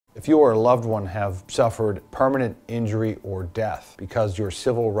If you or a loved one have suffered permanent injury or death because your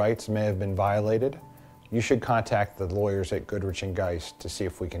civil rights may have been violated, you should contact the lawyers at Goodrich Geist to see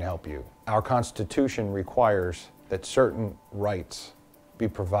if we can help you. Our Constitution requires that certain rights be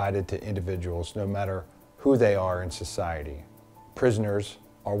provided to individuals no matter who they are in society. Prisoners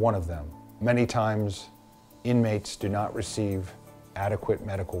are one of them. Many times, inmates do not receive adequate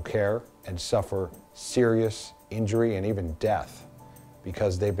medical care and suffer serious injury and even death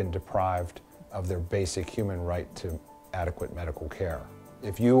because they've been deprived of their basic human right to adequate medical care.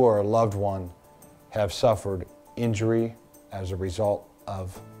 If you or a loved one have suffered injury as a result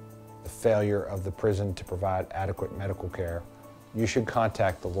of the failure of the prison to provide adequate medical care, you should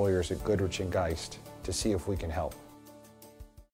contact the lawyers at Goodrich Geist to see if we can help.